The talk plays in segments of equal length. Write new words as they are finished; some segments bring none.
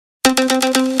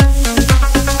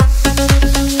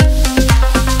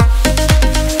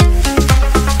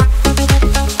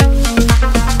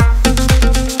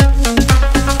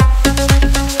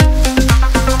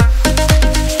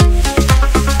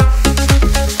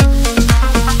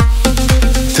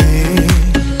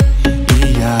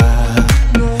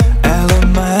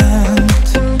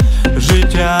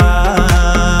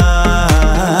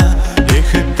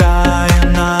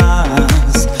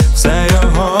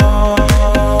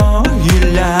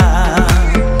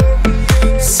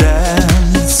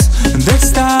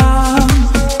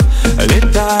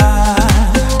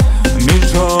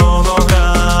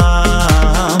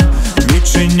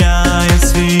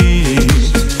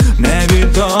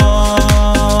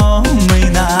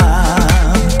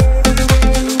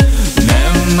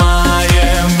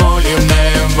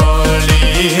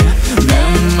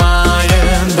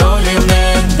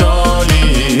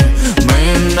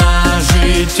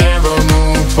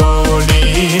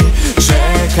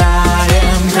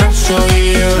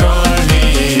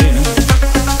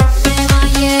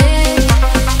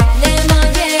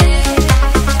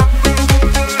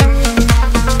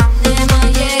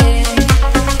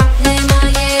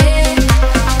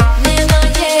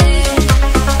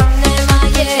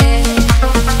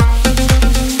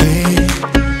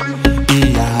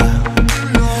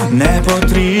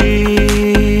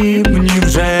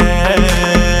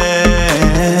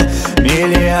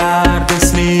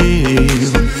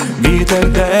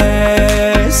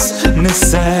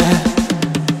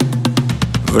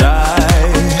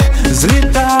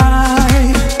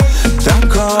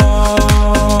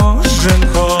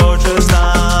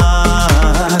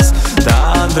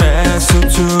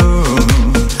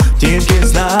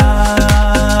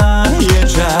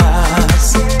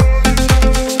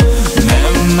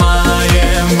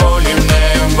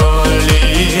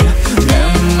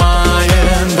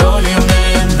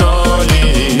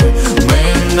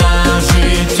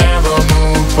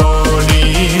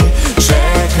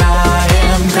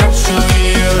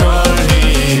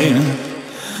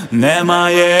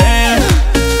НЕМАЄ.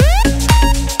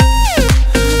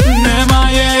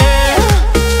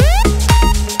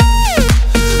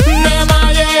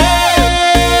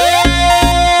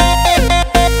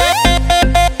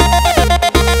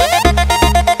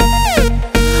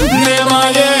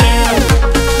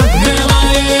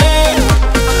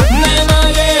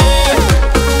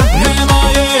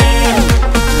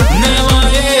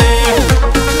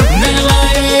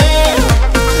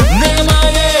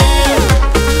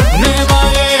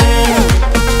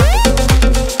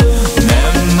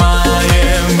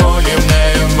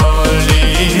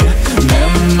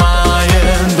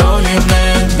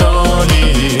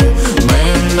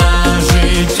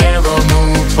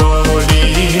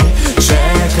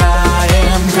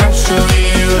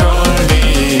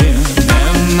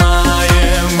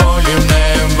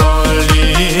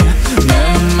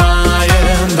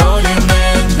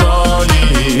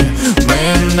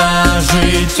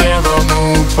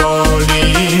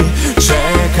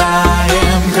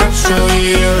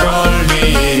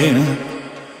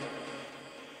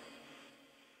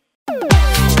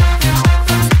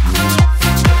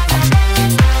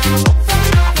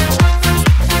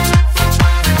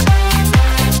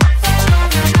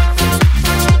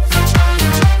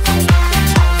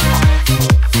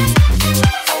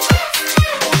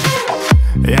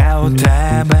 У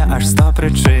тебе аж 100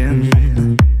 причин,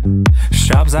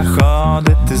 щоб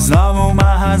заходити знову в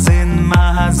магазин,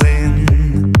 магазин,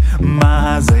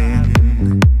 магазин,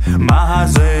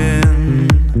 магазин.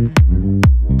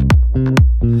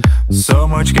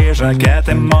 Сумочки,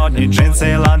 жакети, модні,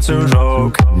 джинси,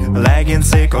 ланцюжок,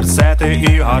 легінси, корсети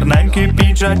і гарненький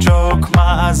піджачок.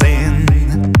 Магазин,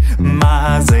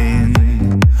 магазин,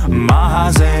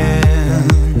 магазин.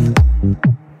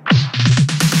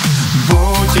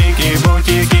 Бутіки,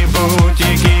 бутіки,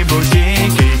 бутіки,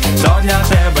 бутіки, то для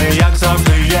тебе, як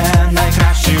завжди, є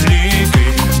найкращі ліки.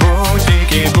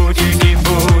 Бутіки, бутіки,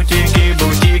 бутіки,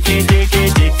 бутіки,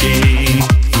 тіки, тіки.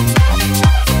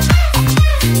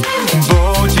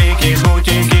 Бутіки,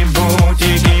 бутіки,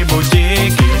 бутіки,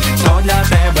 бутіки, то для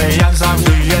тебе, як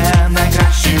завжди, є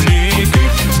найкращі ліки.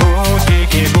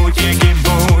 Бутіки, бутіки,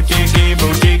 бутіки,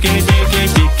 бутіки, тіки,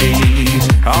 тіки.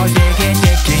 О, тіки,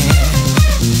 тіки.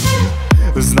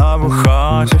 Знову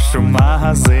хочеш у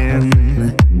магазин,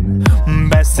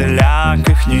 без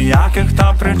всіляких ніяких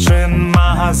то причин.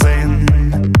 Магазин,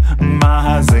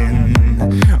 магазин,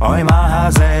 ой,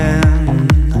 магазин.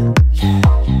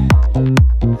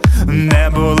 Не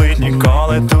болить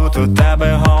ніколи тут у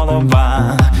тебе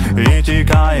голова, і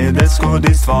тікає десь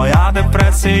кудись твоя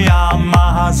депресія.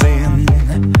 Магазин,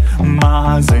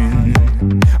 магазин,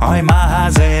 ой,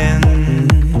 магазин.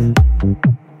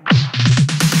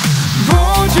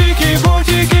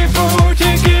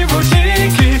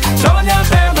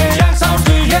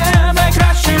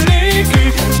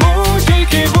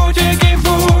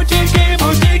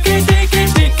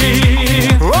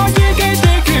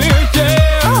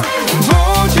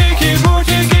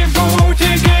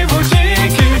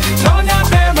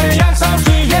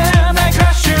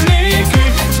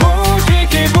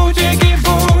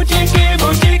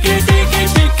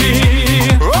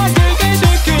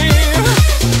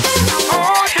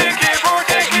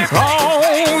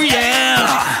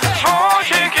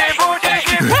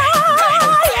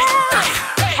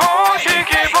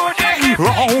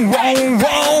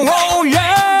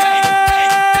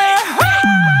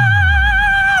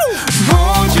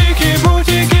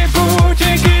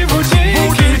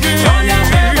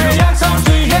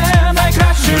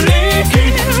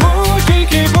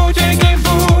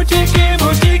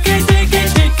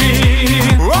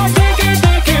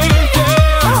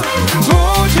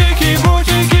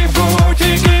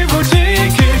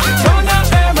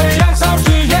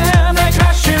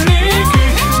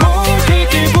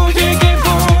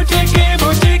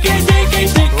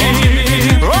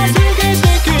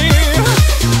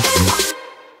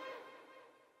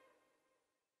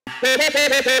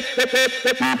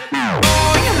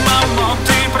 Ой, мамо,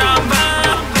 ти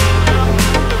права.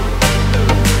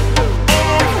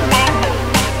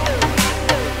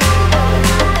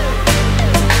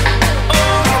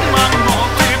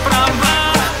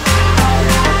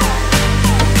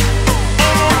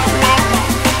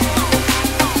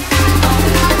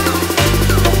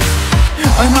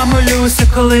 Ой, мамо, Люся,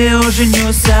 коли я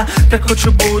оженюся, так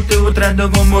хочу бути у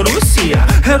трендовому русі.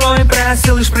 Герої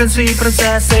преси, лиш принци і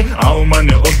принцеси, а у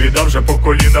мене обіда вже по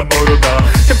коліна борода.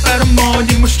 Тепер у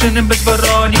моді мужчини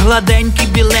безбородні, гладенькі,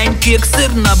 біленькі, як сир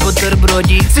на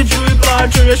бутерброді. Сиджу і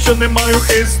плачу, я що не маю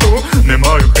хисту, не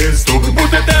маю хисту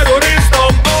бути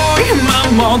терористом. Ой,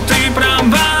 мамо, ти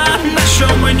права.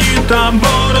 Нащо мені та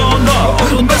борода?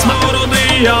 Без бороди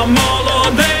я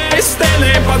молодий,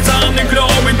 стильний пацан і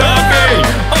кльовий такий.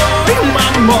 Ой,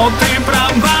 мамо, ти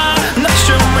права.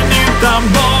 Нащо мені та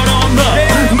борода?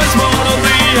 Без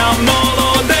бороди я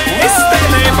молодий,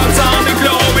 стильний пацан і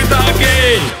кльовий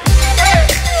такий.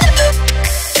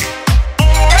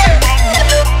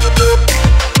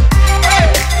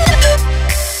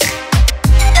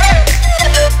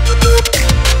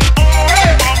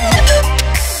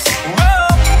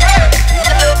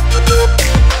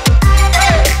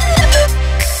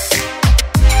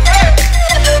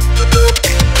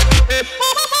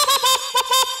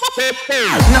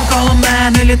 Навколо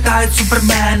мене літають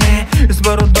супермени, з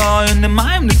бородою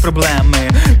немає в них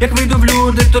проблеми. Як вийду в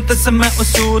люди, то те саме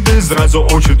усюди. Зразу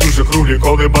очі дуже круглі,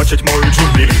 коли бачать мої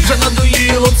джунглі. Вже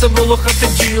надоїло це волохате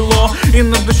діло, і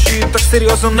на душі так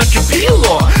серйозно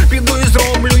накипіло. Піду і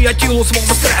зроблю я тілу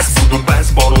свого стрес. Буду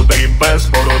без бороди, без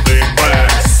бороди,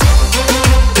 без.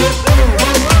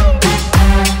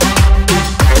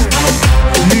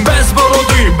 Без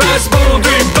бороди, без бороди,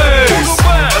 без.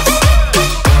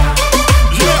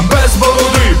 Без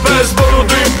бороди, без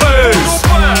бороди, без.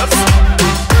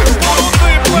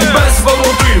 Без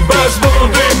бороди, без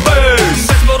бороди, без.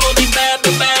 Без бороди,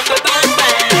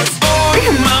 без. Ой,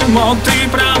 мамо, ти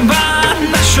права.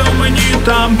 Нащо мені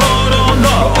та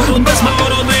борода? Без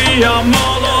бороди я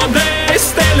молодий,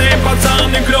 стильний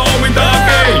пацан і кльовий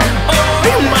такий.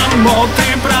 Ой, мамо,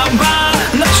 ти права.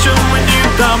 Нащо мені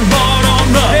та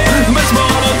борода? Без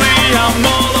бороди я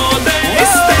молодий,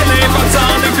 стильний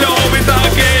пацан і кльовий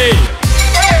такий.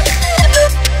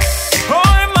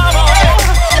 Ой, мамо,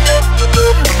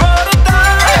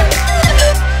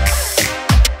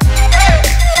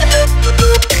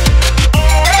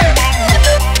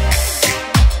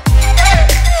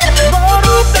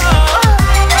 борода.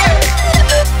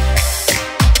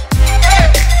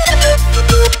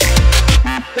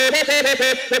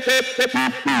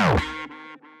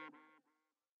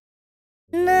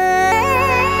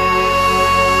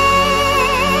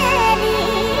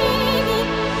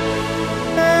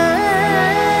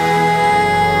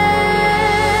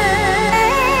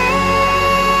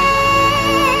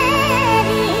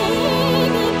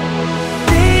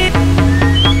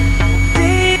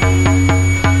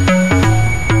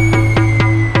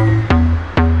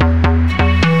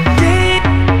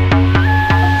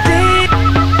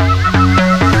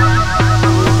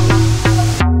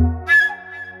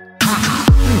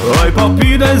 Ой,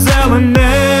 попідай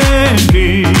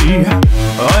зелененький,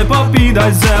 ой,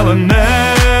 попідай зелененький,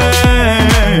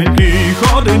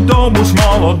 ходить ДОВБУШ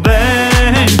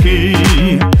молоденький,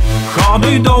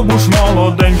 ходить ДОВБУШ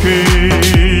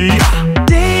молоденький.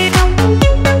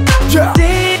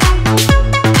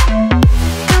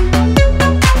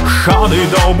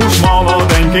 Ходить ДОВБУШ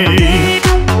молоденький.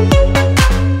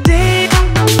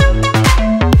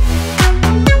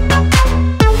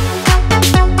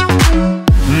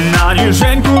 На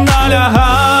ніженьку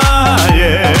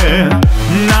налягає,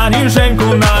 на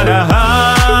ніженьку налягає,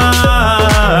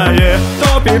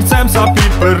 то пірцем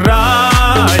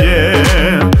підпирає,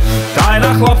 та й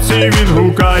на хлопців він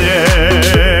гукає.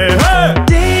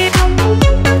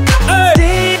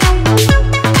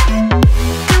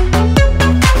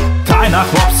 Та й на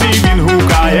хлопців він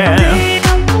гукає.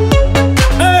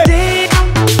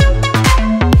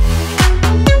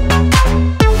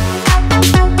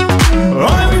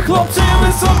 Хлопці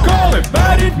високоли,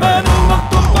 беріть мене на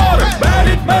топори,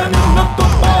 беріть мене на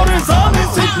топори,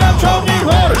 занесіть на Чорні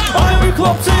гори. Ой, ви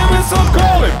хлопці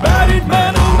високоли, беріть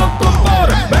мене на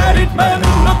топори, беріть мене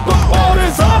на топори,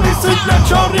 занесіть на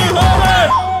Чорні гори.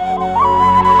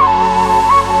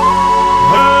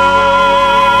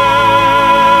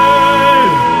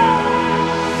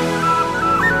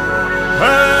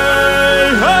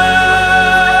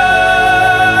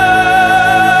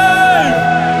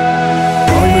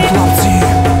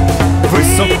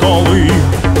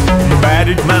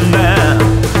 Беріть мене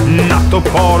на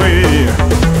топори,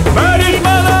 беріть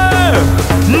мене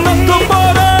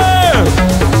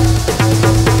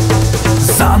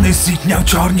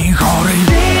Чорні гори.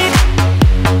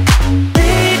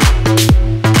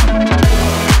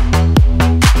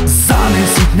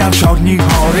 Занесіть мене в Чорні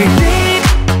гори.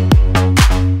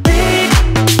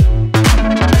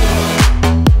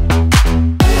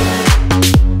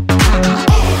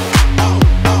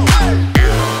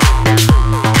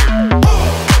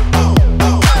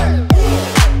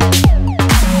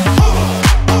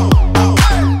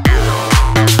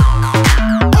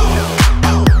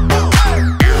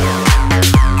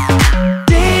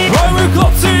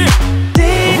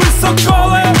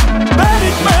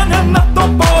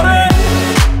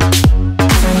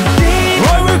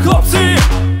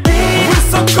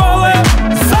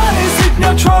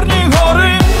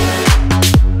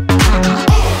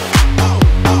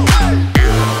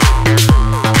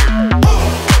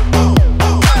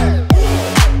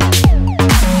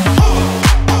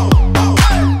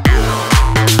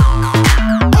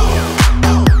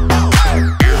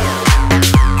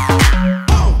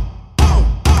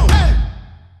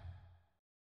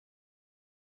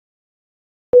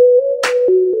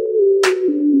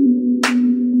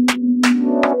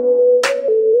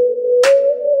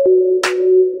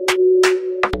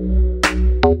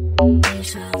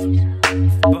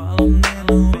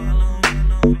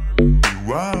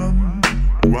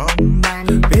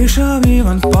 Пішов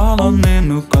Іван в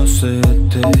полонину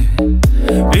косити,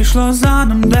 пішло за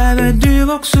ним 9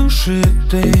 дівок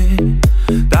сушити,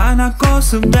 та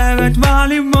накосив 9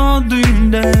 валів в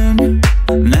один день.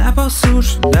 Не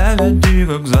посушить 9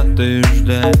 дівок за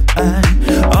тиждень.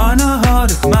 Ой, на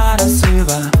горі хмара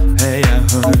сива,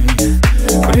 гей-гой.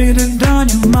 Прийде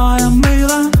доня моя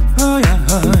мила,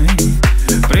 ой-гой.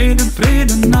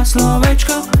 Прийде на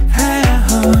словечко,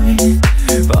 гей-гой.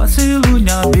 Поцілуй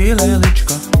на біле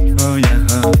личко, ой-гой.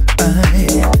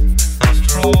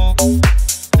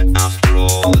 After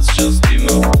all, it's just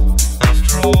emo.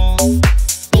 After all,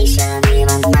 пішов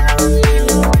Іван в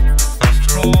полонину.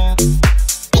 After all,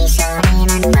 пішов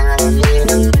Іван в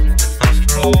полонину.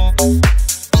 After all,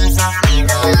 пішов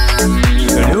Іван.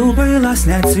 Любилась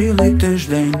не цілий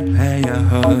тиждень,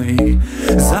 гей-гой.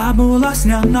 Забулась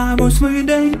не на 8-й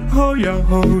день,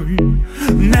 ой-гой.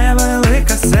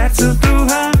 Невелика серце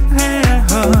туга,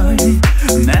 гей-гой.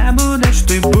 Не будеш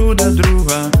ти, буде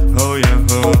друга,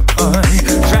 ой-гой.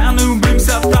 Вже не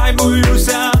вбився, та й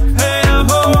боюся,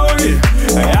 гей-гой.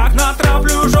 Як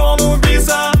натраплю жону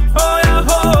біса,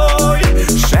 ой-гой.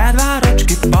 Ще 2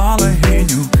 рочки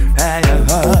полегиню,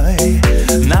 гей-гой.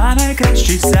 На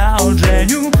найкращий ся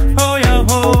одженю,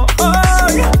 ой-гой.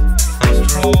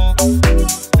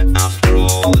 After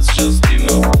all, it's just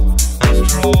emo.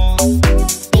 After all,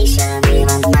 пішов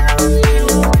Іван в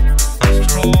полонину.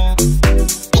 After all,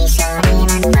 пішов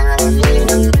Іван в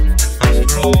полонину.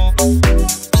 After all,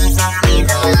 пішов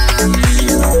Іван.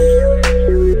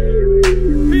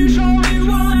 Пішов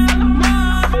Іван.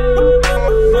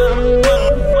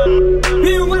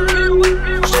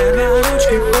 Ще 2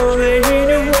 рочки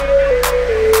полегиню.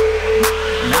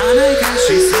 На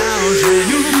найкращий ся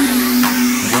одженю.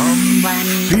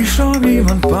 Пішов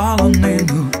Іван в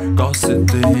полонину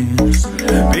косити,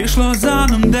 пішло за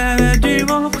ним 9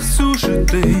 дівок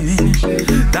сушити,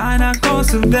 та й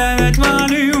накосив 9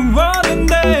 валів в один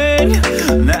день.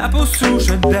 Не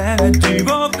посушить 9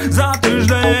 дівок за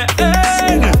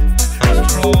тиждень.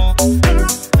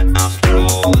 After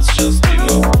all, it's just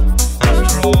emo.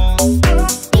 After all,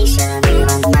 пішов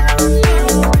Іван в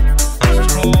полонину.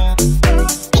 After all,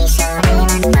 пішов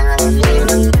Іван в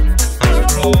полонину.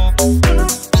 After all,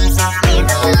 пішов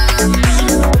Іван.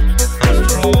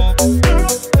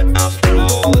 After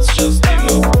all, it's just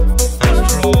emo.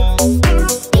 After all,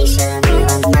 пішов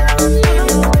Іван в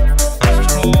полонину.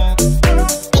 After all,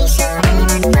 пішов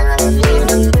Іван в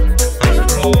полонину.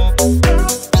 After all,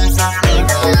 пішов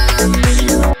Іван.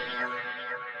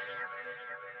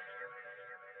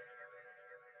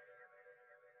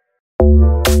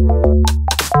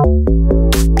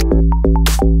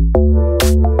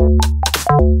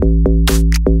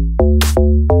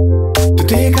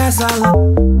 Ти казала,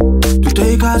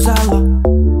 ти казала,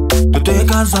 ти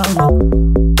казала.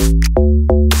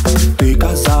 Ти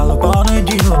казала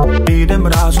понеділок, підем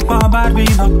разом по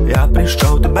барвінок. Я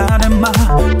прийшов, тебе нема.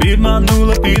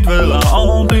 Підманула, підвела,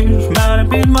 о, ти ж мене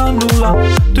підманула.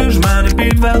 Ти ж мене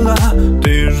підвела,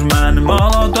 ти ж мене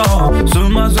молодого з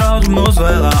ума з розуму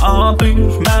звела. О, ти ж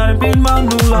мене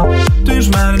підманула, ти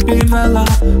ж мене підвела,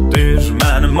 ти ж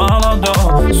мене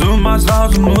молодого з ума з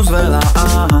розуму звела.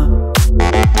 Ага.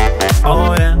 Oh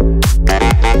yeah.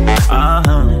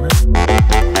 Ага.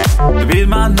 Ти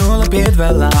підманула,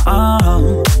 підвела. Ага.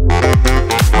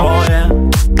 Oh yeah.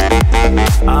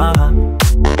 Ага.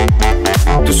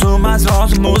 Ти з ума з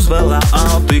розуму звела. Ага.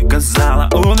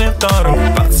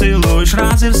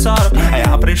 лиш разів 40, а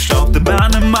я прийшов, тебе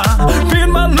нема.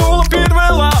 Підманула,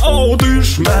 підвела, о, ти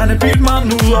ж мене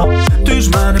підманула, ти ж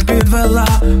мене підвела,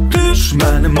 ти ж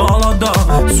мене молодо,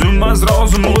 з ума з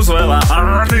розуму звела.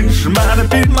 А ти ж мене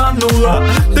підманула,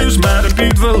 ти ж мене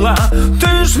підвела,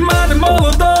 ти ж мене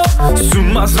молодо, з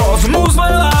ума з розуму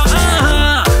звела.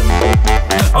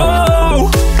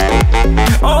 Оу,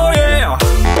 о, є,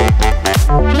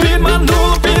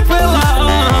 підманула, підвела,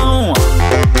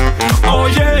 о,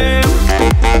 є,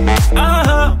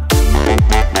 ага,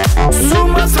 з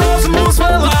ума з розуму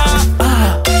звела.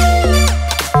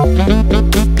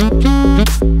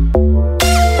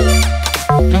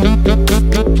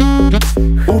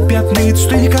 У п'ятницю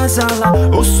ти казала,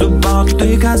 у суботу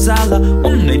ти казала, у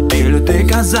неділю ти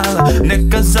казала, не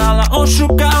казала,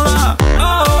 ошукала.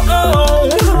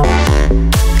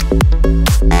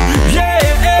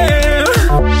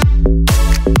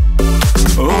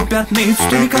 У п'ятницю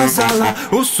ти казала,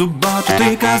 у суботу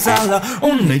ти казала,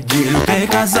 у неділю ти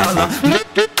казала.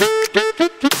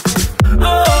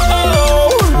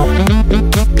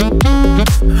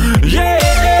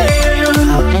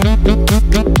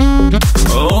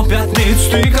 У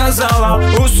п'ятницю ти казала,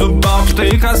 у суботу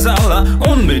ти казала,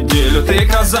 у неділю ти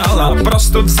казала,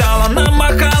 просто взяла,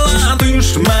 намахала. Ти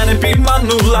ж мене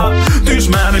підманула, ти ж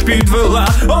мене підвела,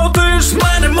 о, ти ж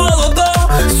мене молодо,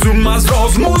 з ума з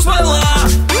розуму звела.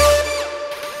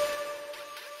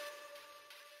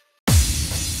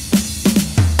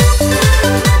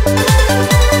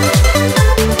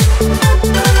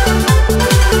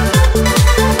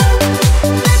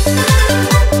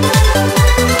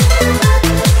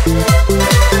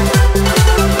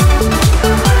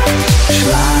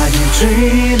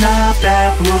 Дівчина в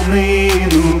теплу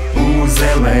днину у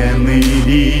зелений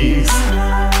ліс,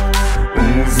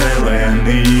 у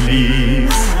зелений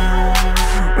ліс,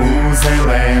 у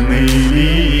зелений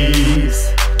ліс.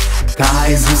 Та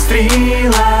й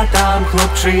зустріла там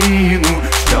хлопчину,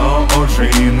 що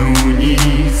ожину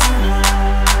ніс,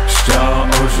 що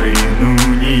ожину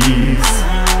ніс,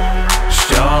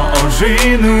 що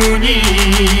ожину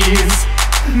ніс.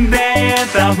 Де є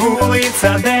та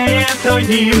вулиця, де є той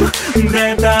дім,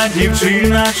 де та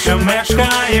дівчина, що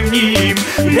мешкає в нім?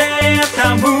 Де є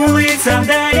та вулиця,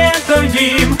 де є той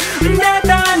дім, де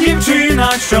та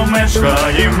дівчина, що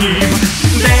мешкає в нім?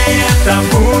 Де є та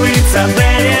вулиця,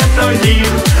 де є той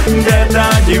дім, де та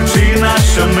дівчина,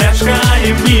 що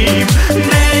мешкає в нім?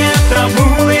 Де є та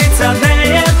вулиця, де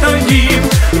є той дім,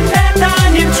 де та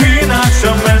дівчина,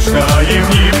 що мешкає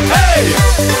в нім? Ей!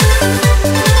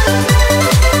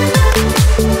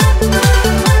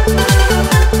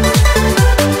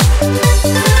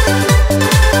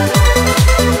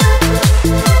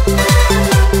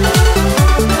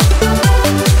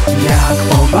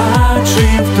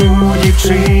 Побачив ту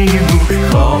дівчину,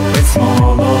 хлопець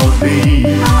молодий,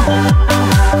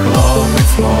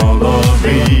 хлопець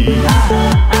молодий,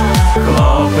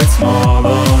 хлопець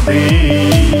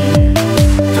молодий,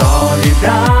 то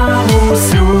віддав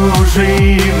усю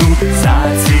жину за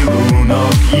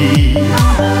цілунок їй,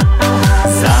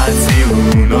 за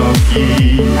цілунок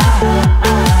їй,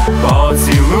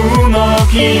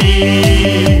 поцілунок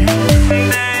їй.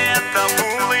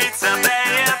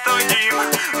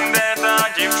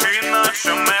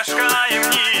 Що мешкає в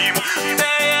нім?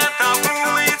 Де є та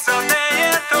вулиця, де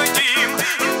є той дім,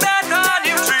 де та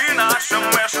дівчина, що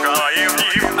мешкає в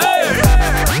нім?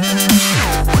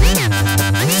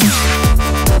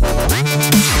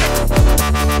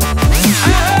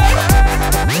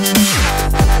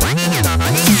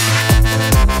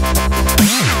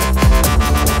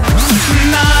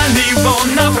 Наліво,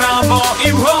 направо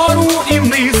і вгору і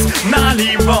вниз,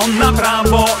 наліво,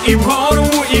 направо і вгору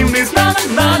і вниз,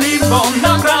 наліво,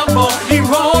 направо і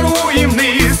вгору і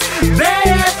вниз. Де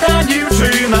є та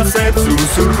дівчина, серцю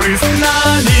сюрприз.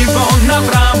 Наліво,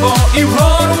 направо і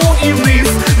вгору і вниз,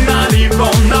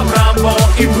 наліво, направо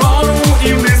і вгору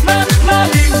і вниз,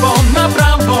 наліво,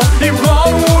 направо і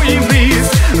вгору і вниз.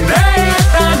 Де є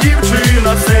та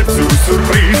дівчина, серцю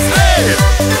сюрприз.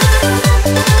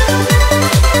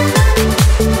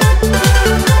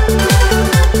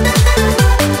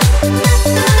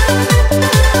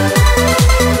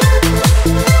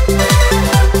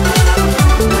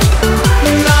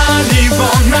 Наліво,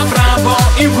 направо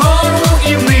і вгору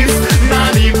і вниз,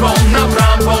 наліво, направо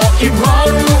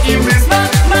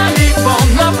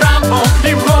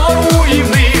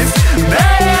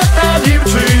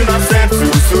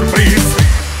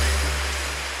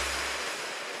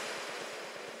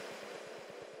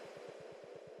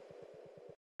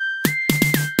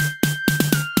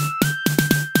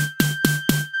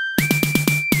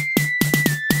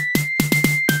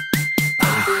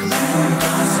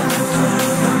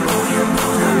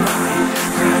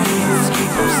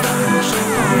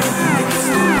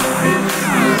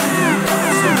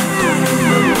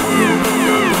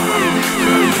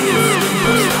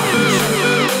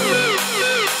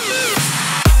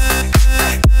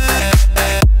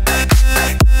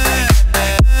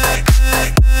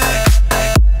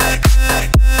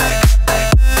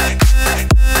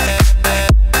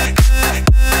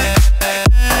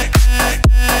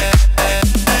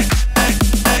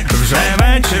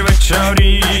вечір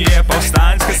вечоріє,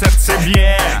 повстанське серце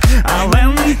б'є, а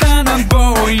лента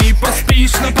набої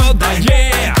поспішно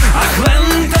подає. Ах,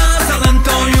 лента, за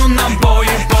лентою набої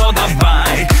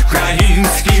подавай,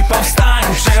 український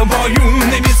повстанче, в бою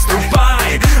не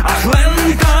відступай. Ах,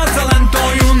 лента, за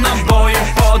лентою набої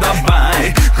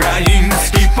подавай,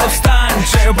 український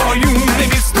повстанче, в бою не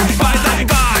відступай. Давай!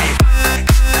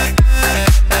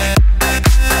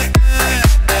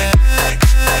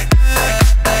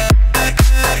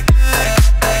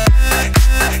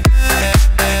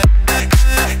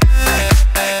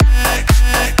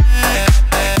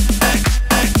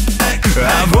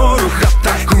 А ворог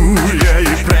атакує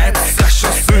і преться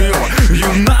щосил,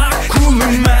 юнак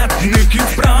кулеметників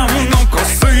вправно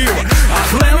косив.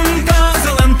 Ах, лента,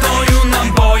 за лентою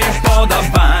набої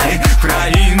подавай,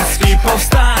 український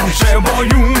повстанче, в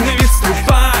бою не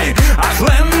відступай. Ах,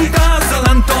 лента, за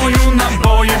лентою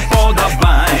набої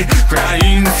подавай,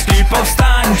 український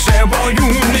повстанче, в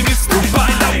бою не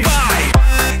відступай. Давай!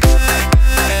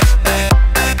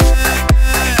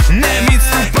 Не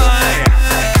відступай!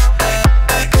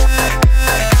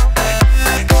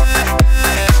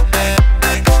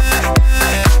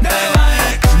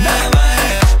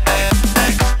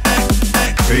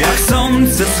 Як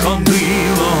сонце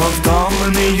сходило,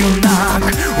 втомлений юнак,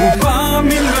 упав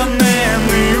він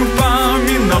ранений, упав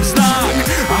він навзнак.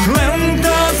 Ах,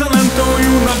 лента, за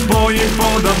лентою набої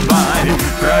подавай,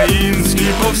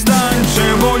 український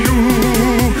повстанче, в бою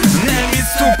не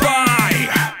відступай.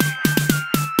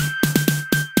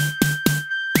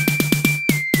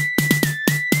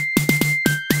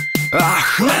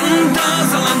 Ах, лента,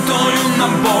 за лентою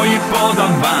набої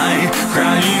подавай,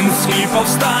 український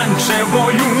повстанче, в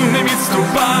бою не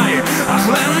відступай. Ах,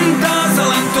 лента, за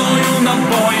лентою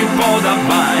набої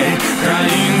подавай,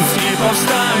 український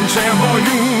повстанче, в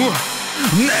бою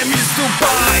не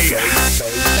відступай.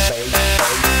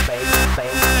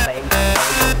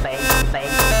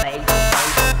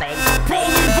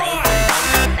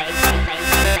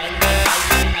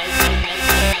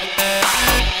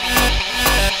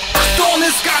 Хто не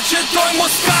скаче, той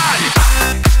москаль.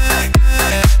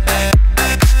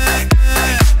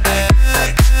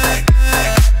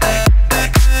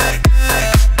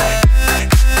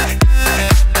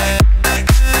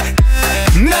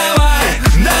 Давай,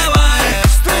 давай,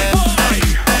 стрибай.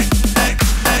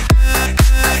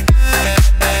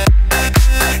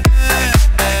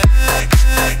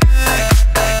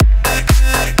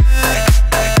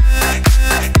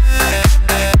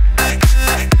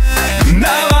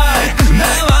 Давай,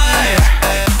 давай.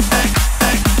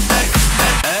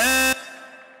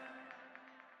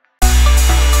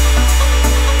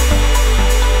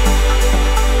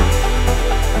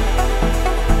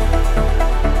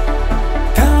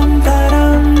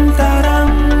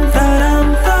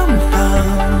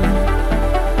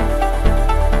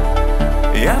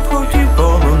 Я б хотів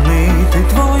полонити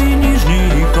твої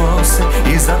ніжні коси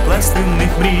і заплести в них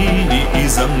мрії, і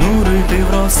занурити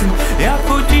в росин. Я б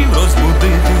хотів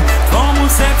розбудити в твоєму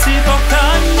серці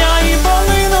кохання і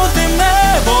полинути в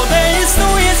небо, де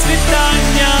існує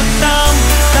світання. Там,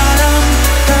 тарам,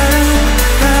 тарам,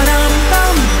 тарам,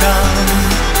 там, там,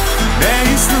 де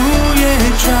існує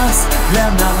час для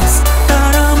нас.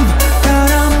 Тарам,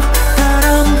 тарам,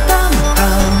 тарам, там,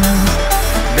 там,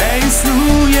 де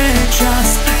існує час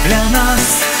для нас.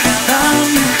 Там,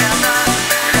 там, там,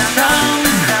 там,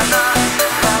 там,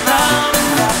 там, там,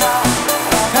 там,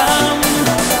 там.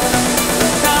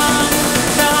 Там,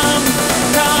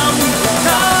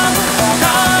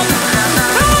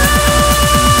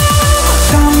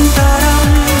 тарам,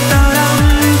 тарам,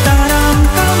 тарам,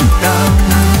 там, там,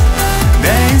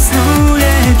 де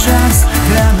існує час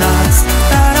для нас.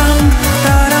 Тарам,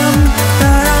 тарам,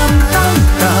 тарам, там,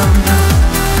 там,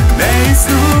 де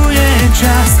існує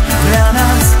час для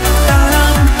нас.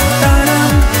 Тарам,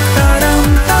 тарам, тарам,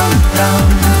 там, там,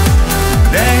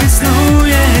 де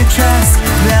існує час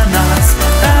для нас.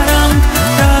 Тарам,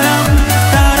 тарам,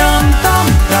 тарам, там,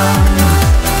 там,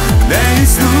 де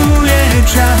існує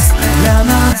час для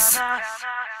нас.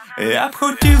 Я б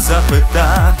хотів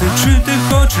запитати, чи ти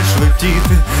хочеш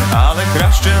летіти, але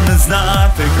краще не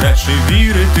знати, краще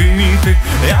вірити, вміти.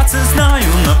 Я це знаю,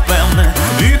 напевне,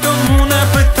 і тому не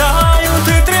питаю.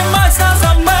 Ти тримайся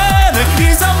за мене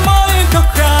і за мною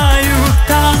кохаю.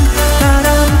 Там,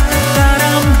 тарам,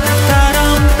 тарам,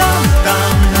 тарам, там,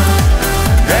 там,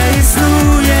 де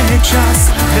існує час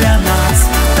для нас.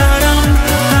 Тарам,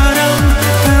 тарам,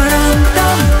 тарам,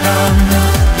 там, там,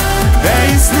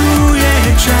 де існує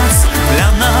час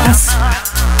для нас.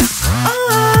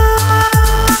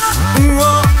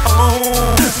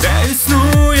 Де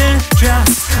існує час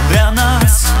для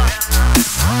нас.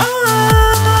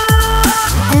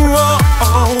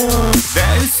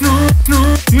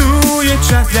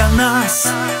 час для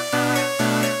нас.